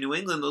go back to New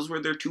England. Those were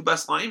their two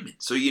best linemen.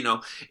 So,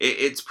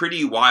 it's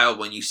pretty wild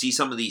when you see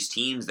some of these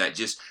teams that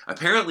just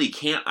apparently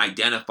can't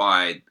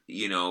identify,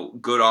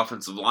 good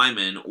offensive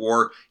linemen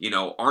or,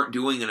 aren't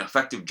doing an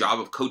effective job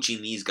of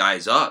coaching these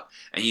guys up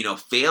and,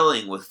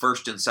 failing with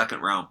first and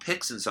second round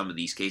picks in some of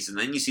these cases. And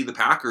then you see the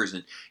Packers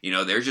and,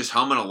 they're just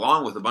humming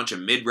along with a bunch of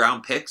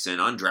mid-round picks and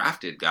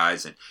undrafted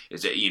guys. And,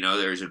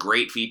 there's a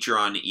great feature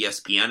on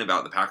ESPN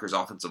about the Packers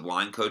offensive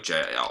line coach.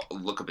 I'll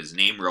look up his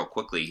name real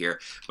quickly here,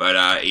 but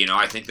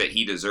I think that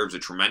he deserves a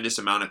tremendous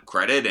amount of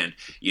credit, and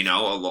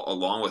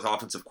along with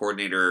offensive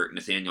coordinator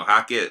Nathaniel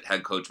Hackett,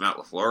 head coach Matt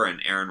LaFleur,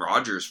 and Aaron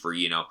Rodgers for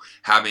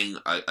having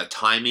a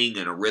timing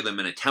and a rhythm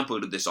and a tempo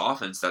to this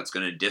offense that's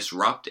going to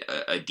disrupt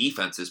a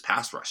defense's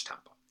pass rush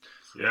tempo.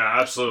 Yeah,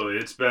 absolutely.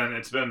 It's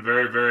been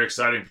very, very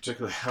exciting,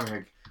 particularly having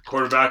a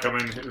quarterback.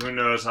 Who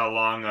knows how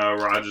long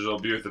Rodgers will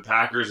be with the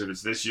Packers, if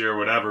it's this year or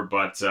whatever,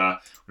 but when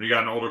you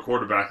got an older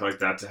quarterback like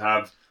that, to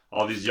have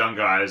all these young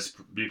guys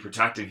be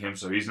protecting him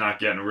so he's not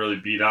getting really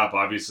beat up.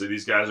 Obviously,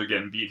 these guys are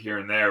getting beat here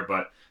and there,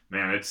 but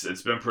man,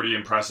 it's been pretty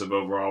impressive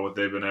overall what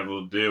they've been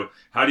able to do.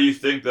 How do you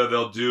think that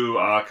they'll do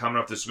coming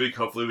up this week?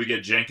 Hopefully we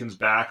get Jenkins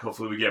back.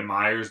 Hopefully we get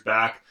Myers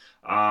back.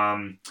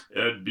 I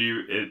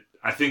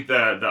think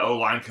that the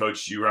O-line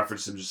coach, you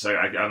referenced him just a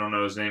second. I don't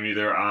know his name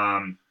either.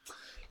 I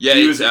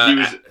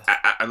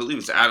believe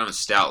it's Adam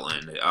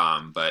Stoutland.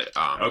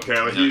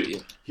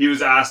 He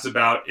was asked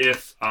about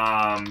if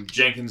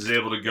Jenkins is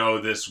able to go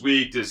this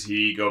week. Does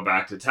he go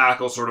back to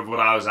tackle? Sort of what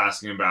I was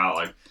asking about.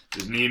 Like,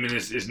 is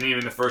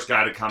Neiman the first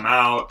guy to come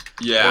out?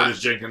 Yeah. Or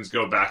does Jenkins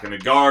go back in the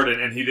guard?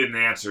 And he didn't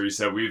answer. He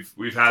said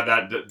we've had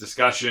that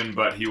discussion,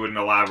 but he wouldn't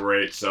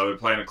elaborate. So they're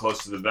playing it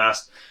close to the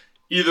vest.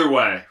 Either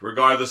way,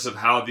 regardless of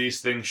how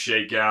these things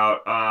shake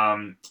out,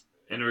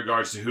 in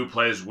regards to who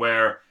plays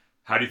where,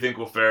 how do you think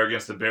we'll fare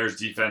against the Bears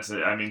defense?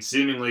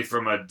 Seemingly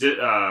from a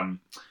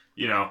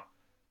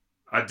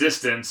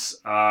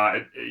distance,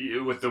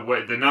 with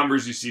the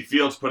numbers you see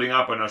Fields putting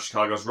up. I know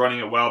Chicago's running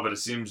it well, but it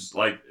seems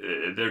like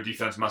their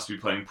defense must be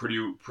playing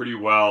pretty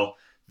well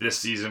this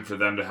season for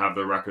them to have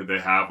the record they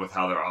have with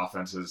how their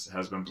offense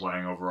has been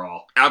playing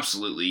overall.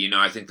 Absolutely.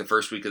 I think the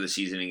first week of the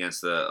season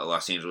against the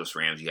Los Angeles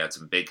Rams, you had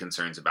some big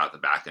concerns about the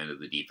back end of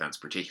the defense,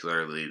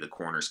 particularly the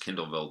corners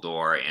Kindle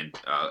Vildor and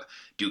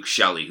Duke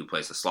Shelley, who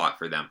plays the slot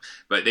for them.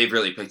 But they've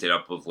really picked it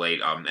up of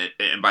late.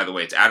 And by the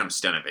way, it's Adam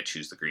Stenovich,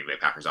 who's the Green Bay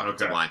Packers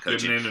offensive line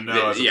coach. Good name to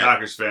know as a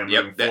Packers fan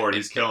moving forward.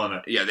 He's killing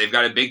it. Yeah, they've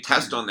got a big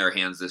test on their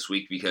hands this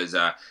week because,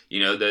 the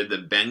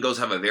Bengals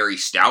have a very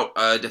stout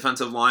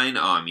defensive line.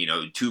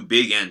 Two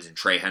big ends in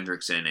Trey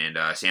Hendrickson and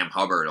Sam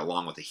Hubbard,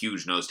 along with a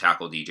huge nose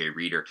tackle, DJ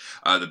Reader.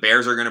 The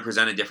Bears are going to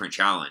present a different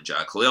challenge.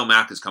 Khalil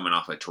Mack is coming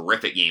off a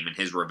terrific game in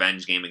his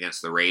revenge game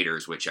against the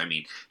Raiders, which,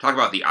 talk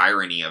about the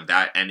irony of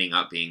that ending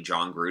up being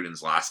John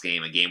Gruden's last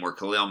game, a game where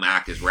Khalil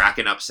Mack is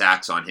racking up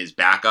sacks on his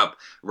backup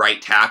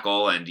right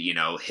tackle and,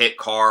 hit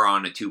Carr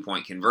on a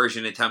 2-point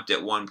conversion attempt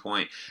at one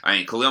point.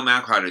 Khalil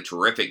Mack had a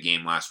terrific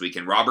game last week,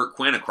 and Robert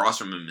Quinn across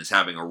from him is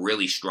having a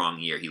really strong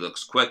year. He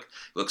looks quick,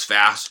 looks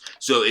fast,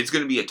 so it's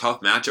going to be a tough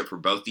matchup for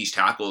both these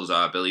tackles.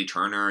 Billy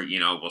Turner,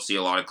 we'll see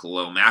a lot of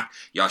Khalil Mack.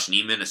 Josh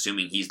Neiman,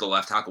 assuming he's the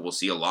left tackle, we'll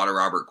see a lot of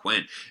Robert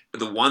Quinn.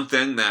 The one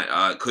thing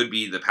that could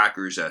be the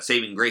Packers'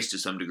 saving grace to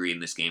some degree in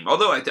this game,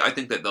 although I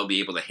think that they'll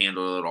be able to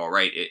handle it all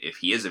right if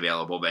he is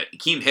available, but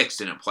Akeem Hicks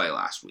didn't play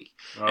last week.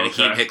 Okay. And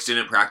Akeem Hicks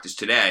didn't practice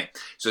today,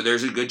 so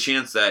there's a good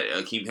chance that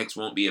Akeem Hicks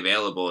won't be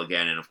available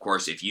again. And of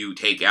course, if you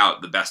take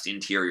out the best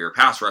interior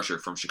pass rusher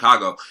from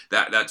Chicago,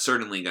 that's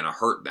certainly going to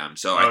hurt them.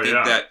 So I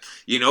think that,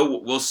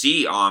 we'll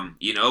see.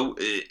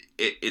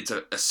 it's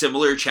a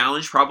similar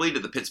challenge probably to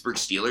the Pittsburgh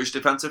Steelers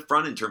defensive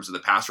front in terms of the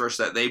pass rush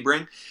that they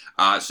bring.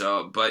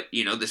 But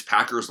this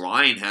Packers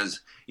line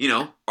has,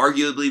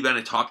 arguably been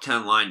a top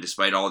 10 line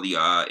despite all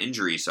the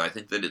injuries. So I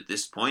think that at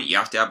this point, you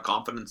have to have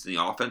confidence in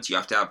the offense, you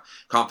have to have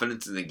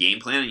confidence in the game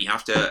plan, and you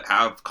have to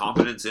have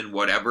confidence in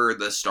whatever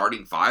the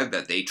starting five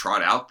that they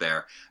trot out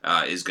there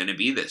is going to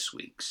be this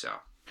week. So,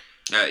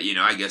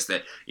 I guess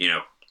that,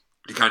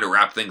 to kind of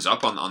wrap things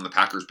up on the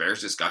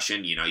Packers-Bears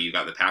discussion, you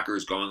got the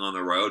Packers going on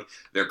the road.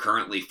 They're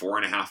currently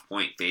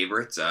 4.5-point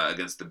favorites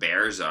against the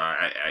Bears.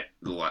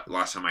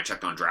 Last time I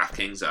checked on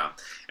DraftKings,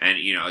 and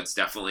it's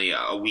definitely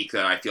a week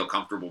that I feel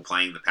comfortable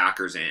playing the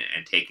Packers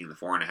and taking the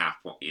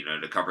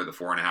 4.5, to cover the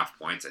 4.5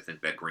 points. I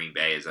think that Green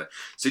Bay is a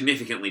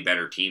significantly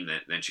better team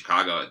than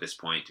Chicago at this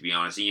point. To be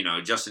honest,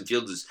 Justin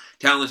Fields is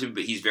talented,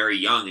 but he's very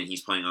young and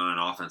he's playing on an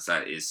offense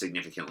that is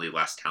significantly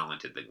less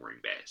talented than Green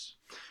Bay's.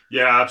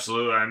 Yeah,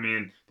 absolutely. I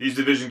mean, these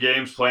division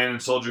games playing in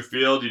Soldier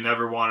Field, you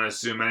never want to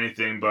assume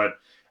anything, but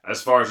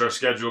as far as our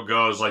schedule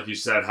goes, like you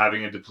said,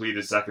 having a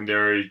depleted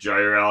secondary,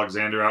 Jair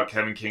Alexander out,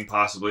 Kevin King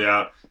possibly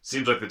out,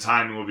 seems like the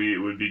timing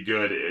would be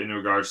good in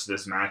regards to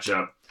this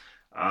matchup.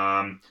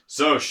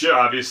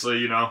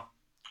 Obviously,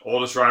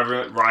 oldest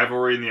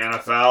rivalry in the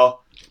NFL.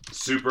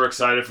 Super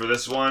excited for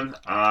this one.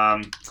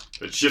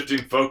 But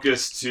shifting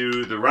focus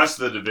to the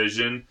rest of the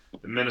division,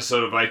 the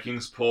Minnesota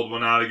Vikings pulled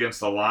one out against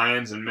the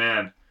Lions, and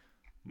man,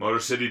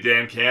 Motor City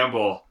Dan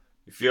Campbell.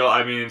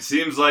 It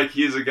seems like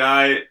he's a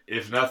guy,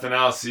 if nothing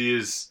else,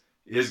 his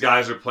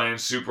guys are playing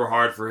super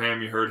hard for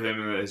him. You heard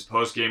him in his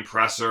post-game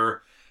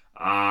presser.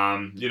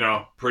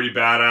 Pretty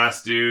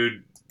badass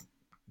dude,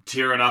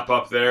 tearing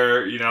up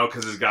there,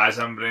 because his guys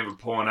haven't been able to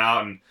pull one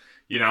out. And,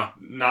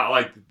 not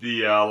like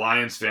the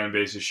Lions fan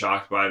base is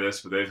shocked by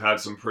this, but they've had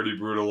some pretty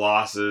brutal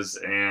losses.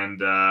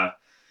 And, how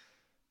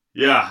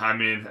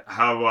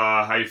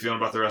you feeling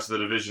about the rest of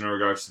the division in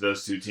regards to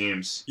those two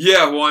teams?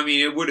 Yeah, well,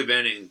 it would have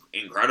been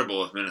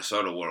incredible if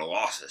Minnesota would have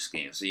lost this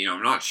game. So,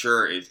 I'm not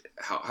sure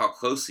how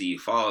closely you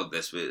followed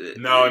this. But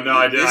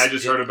I did. I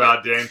just heard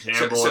about Dan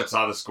Campbell and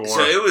saw the score.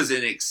 So it was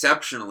an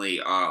exceptionally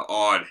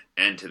odd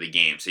end to the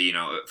game. So,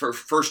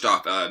 first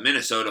off,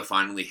 Minnesota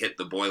finally hit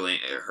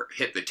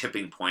the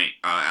tipping point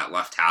at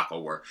left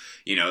tackle where,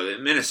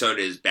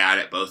 Minnesota is bad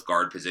at both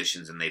guard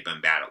positions and they've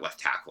been bad at left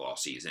tackle all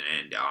season.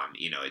 And,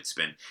 it's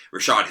been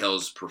Rashad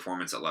Hill's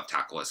performance at left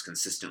tackle has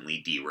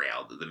consistently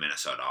derailed the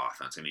Minnesota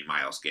offense.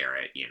 Myles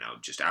Garrett,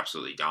 just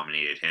absolutely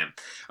dominated him.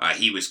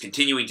 He was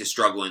continuing to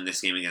struggle in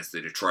this game against the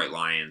Detroit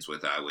Lions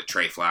with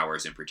Trey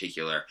Flowers in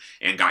particular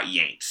and got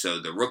yanked. So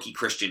the rookie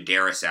Christian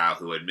Darrisaw,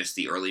 who had missed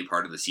the early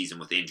part of the season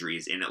with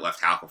injuries, in at left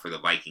tackle for the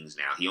Vikings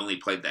now. He only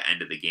played the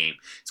end of the game.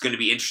 It's going to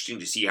be interesting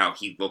to see how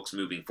he looks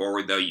moving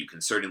forward, though. You can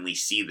certainly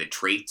see the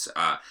traits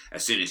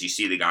as soon as you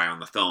see the guy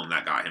on the film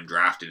that got him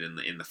drafted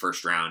in the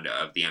first round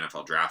of the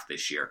NFL draft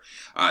this year.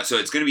 So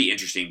it's going to be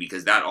interesting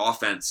because that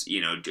offense,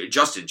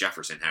 Justin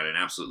Jefferson had an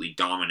absolutely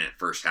dominant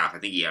first half. I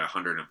think he had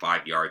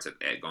 105 yards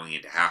going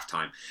into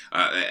halftime.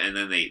 And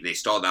then they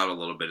stalled out a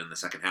little bit in the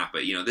second half.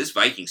 But, this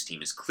Vikings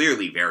team is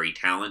clearly very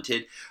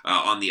talented.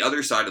 On the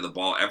other side of the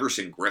ball,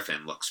 Everson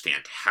Griffin looks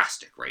fantastic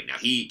right now.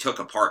 He took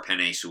apart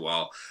Penei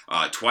Sewell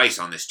twice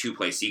on this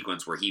two-play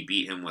sequence where he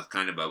beat him with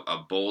kind of a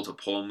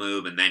bull-to-pull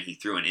move, and then he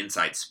threw an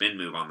inside spin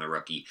move on the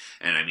rookie.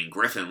 And,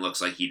 Griffin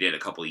looks like he did a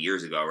couple of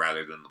years ago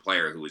rather than the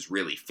player who was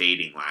really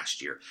fading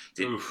last year.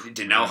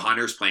 Danielle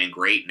Hunter's playing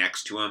great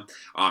next to him.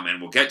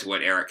 And we'll get to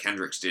what Eric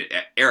Kendricks did.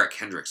 Eric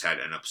Kendricks had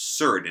an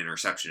absurd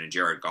interception in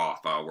Jared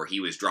Goff where he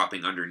was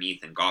dropping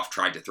underneath and Goff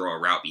tried to throw a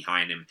route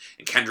behind him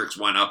and Kendricks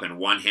went up and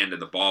one-handed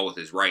the ball with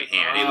his right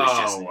hand. It was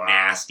just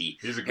nasty.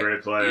 He's a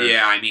great player.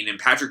 Yeah, and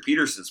Patrick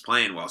Peterson's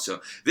playing well.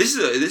 So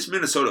this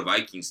Minnesota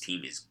Vikings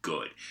team is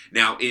good.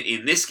 Now,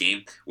 in this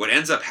game, what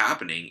ends up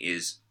happening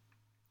is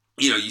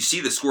you see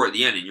the score at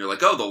the end and you're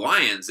like, oh, the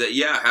Lions,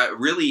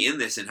 really in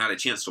this and had a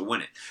chance to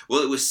win it.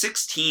 Well, it was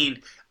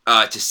 16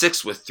 to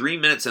 6 with 3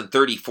 minutes and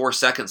 34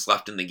 seconds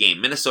left in the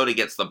game. Minnesota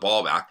gets the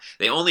ball back.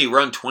 They only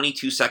run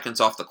 22 seconds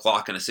off the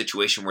clock in a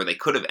situation where they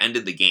could have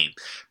ended the game.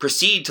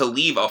 Proceed to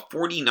leave a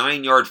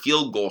 49-yard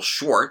field goal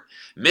short.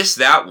 Miss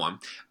that one.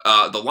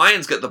 The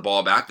Lions get the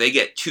ball back. They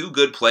get two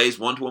good plays,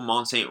 one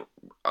to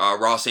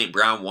Ross St.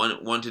 Brown,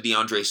 one to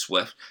DeAndre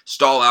Swift,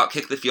 stall out,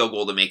 kick the field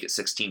goal to make it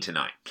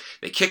 16-9.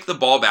 They kick the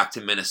ball back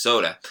to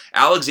Minnesota.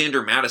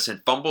 Alexander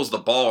Mattison fumbles the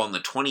ball on the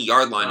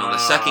 20-yard line on the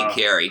second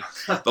carry.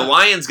 The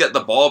Lions get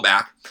the ball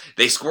back.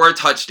 They score a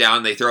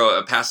touchdown. They throw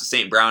a pass to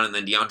St. Brown, and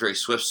then DeAndre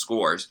Swift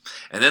scores.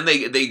 And then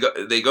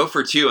they go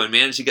for two and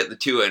manage to get the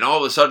two, and all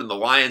of a sudden the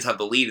Lions have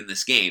the lead in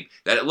this game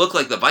that it looked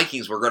like the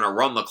Vikings were going to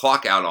run the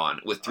clock out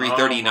on with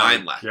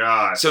 3:39 left.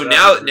 Gosh, so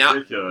now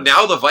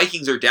the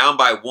Vikings are down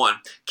by one.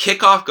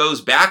 Kickoff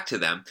goes back to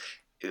them.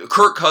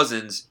 Kirk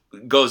Cousins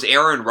goes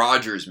Aaron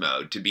Rodgers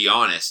mode, to be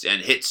honest,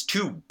 and hits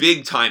two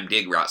big-time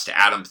dig routes to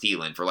Adam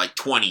Thielen for like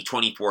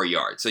 24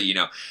 yards. So,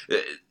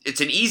 it's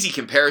an easy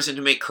comparison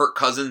to make Kirk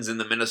Cousins in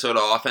the Minnesota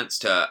offense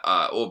to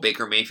old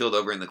Baker Mayfield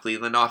over in the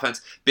Cleveland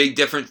offense. Big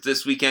difference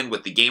this weekend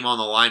with the game on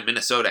the line.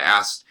 Minnesota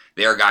asked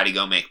their guy to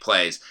go make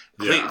plays.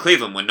 Yeah.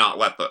 Cleveland would not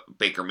let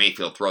Baker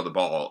Mayfield throw the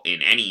ball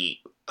in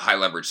any high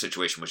leverage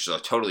situation, which is a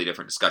totally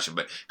different discussion.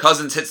 But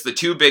Cousins hits the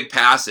 2 big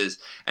passes,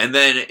 and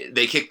then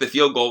they kick the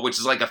field goal, which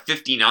is like a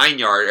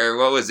 59-yard, or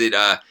what was it?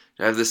 I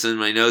have this in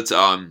my notes.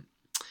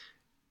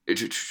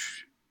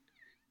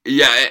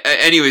 Yeah.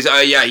 Anyways,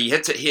 he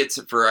hits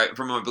it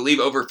from I believe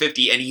over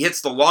 50, and he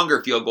hits the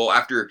longer field goal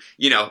after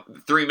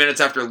 3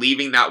 minutes after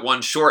leaving that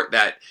one short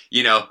that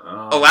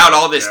allowed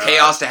all this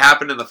chaos to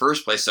happen in the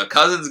first place. So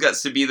Cousins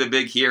gets to be the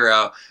big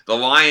hero. The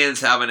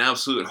Lions have an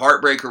absolute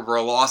heartbreaker for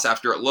a loss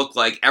after it looked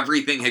like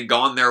everything had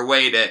gone their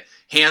way to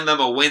hand them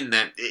a win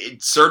that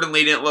it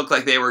certainly didn't look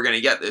like they were going to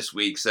get this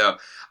week. So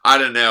I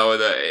don't know.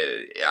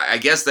 I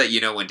guess that,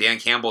 when Dan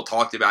Campbell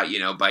talked about,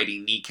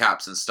 biting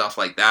kneecaps and stuff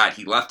like that,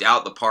 he left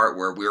out the part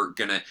where we were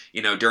going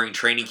to, during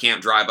training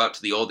camp, drive up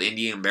to the old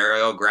Indian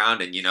burial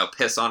ground and,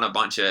 piss on a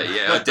bunch of,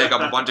 dig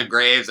up a bunch of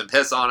graves and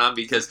piss on them,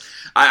 because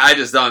I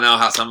just don't know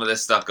how some of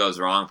this stuff goes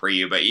wrong for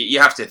you. But you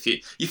have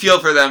to, you feel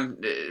for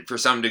them for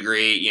some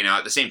degree.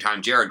 At the same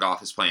time, Jared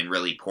Goff is playing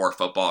really poor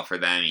football for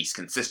them. He's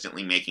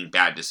consistently making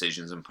bad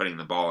decisions and putting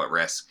the ball at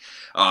risk.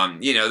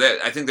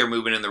 I think they're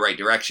moving in the right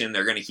direction.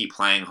 They're going to keep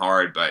playing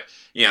hard, but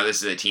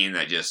this is a team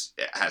that just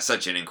has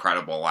such an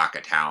incredible lack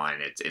of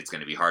talent. It's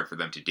going to be hard for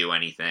them to do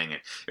anything.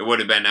 And it would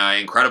have been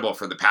incredible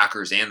for the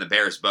Packers and the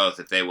Bears both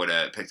if they would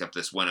have picked up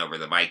this win over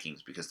the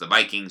Vikings, because the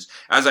Vikings,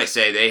 as I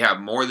say, they have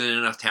more than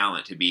enough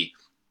talent to be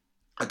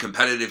a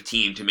competitive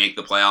team to make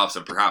the playoffs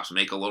and perhaps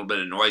make a little bit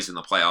of noise in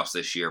the playoffs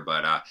this year.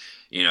 But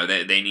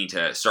they need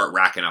to start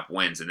racking up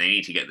wins, and they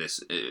need to get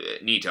this.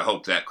 Need to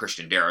hope that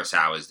Christian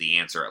Darrisaw is the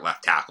answer at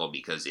left tackle,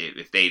 because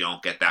if they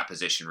don't get that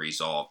position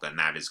resolved, then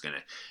that is going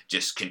to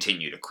just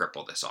continue to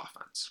cripple this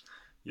offense.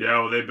 Yeah,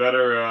 well, they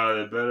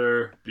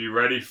better be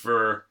ready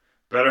for.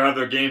 Better have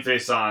their game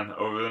face on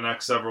over the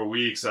next several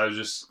weeks. I was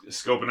just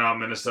scoping out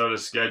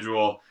Minnesota's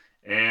schedule,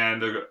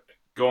 and they're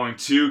going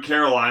to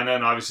Carolina,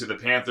 and obviously the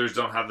Panthers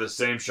don't have the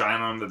same shine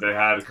on them that they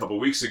had a couple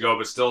weeks ago,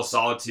 but still a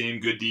solid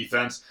team, good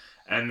defense.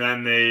 And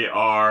then they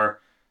are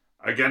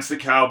against the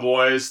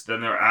Cowboys,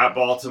 then they're at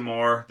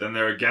Baltimore, then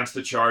they're against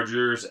the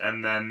Chargers,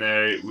 and then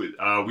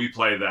we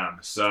play them.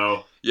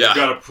 So they've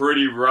got a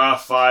pretty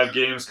rough 5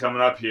 games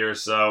coming up here.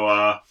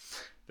 So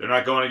they're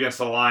not going against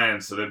the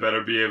Lions, so they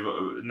better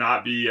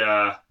not be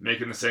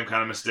making the same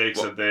kind of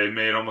mistakes that they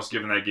made, almost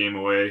giving that game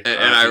away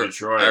to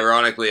Detroit.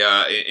 Ironically,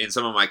 in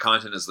some of my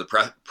content as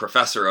the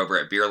professor over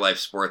at Beer Life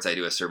Sports, I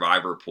do a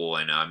survivor pool,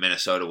 and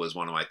Minnesota was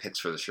one of my picks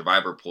for the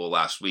survivor pool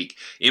last week,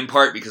 in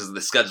part because of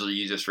the schedule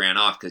you just ran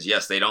off, because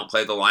yes, they don't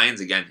play the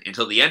Lions again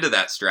until the end of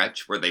that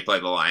stretch where they play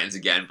the Lions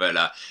again, but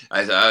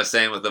as I was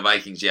saying with the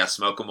Vikings,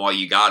 smoke them while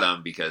you got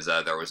them, because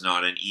there was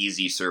not an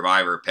easy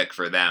survivor pick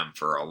for them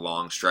for a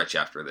long stretch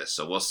after this.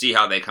 So we'll see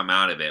how they come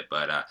out of it,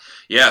 but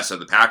so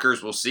the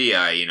Packers, we'll see.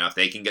 If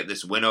they can get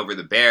this win over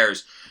the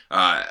Bears,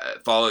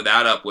 follow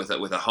that up with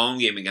a home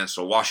game against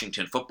a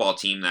Washington football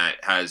team that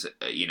has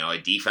a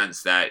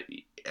defense that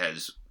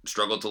has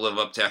struggled to live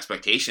up to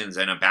expectations,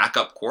 and a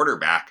backup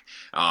quarterback.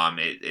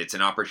 It's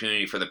an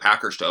opportunity for the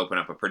Packers to open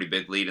up a pretty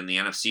big lead in the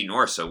NFC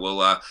North. So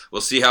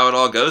we'll see how it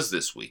all goes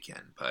this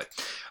weekend. But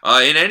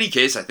in any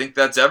case, I think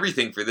that's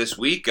everything for this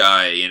week.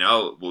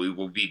 We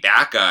will be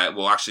back.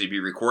 We'll actually be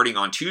recording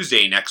on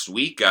Tuesday next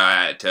week to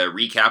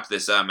recap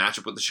this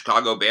matchup with the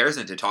Chicago Bears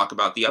and to talk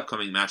about the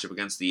upcoming matchup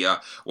against the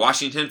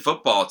Washington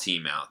football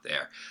team out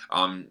there.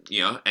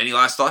 Any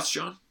last thoughts,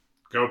 John?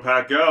 Go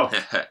Pack, go.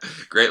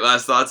 Great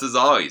last thoughts as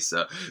always.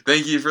 So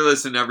thank you for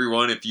listening,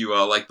 everyone. If you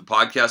like the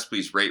podcast,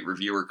 please rate,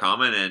 review, or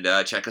comment,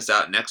 and check us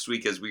out next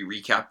week as we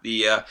recap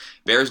the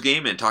Bears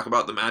game and talk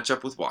about the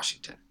matchup with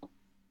Washington.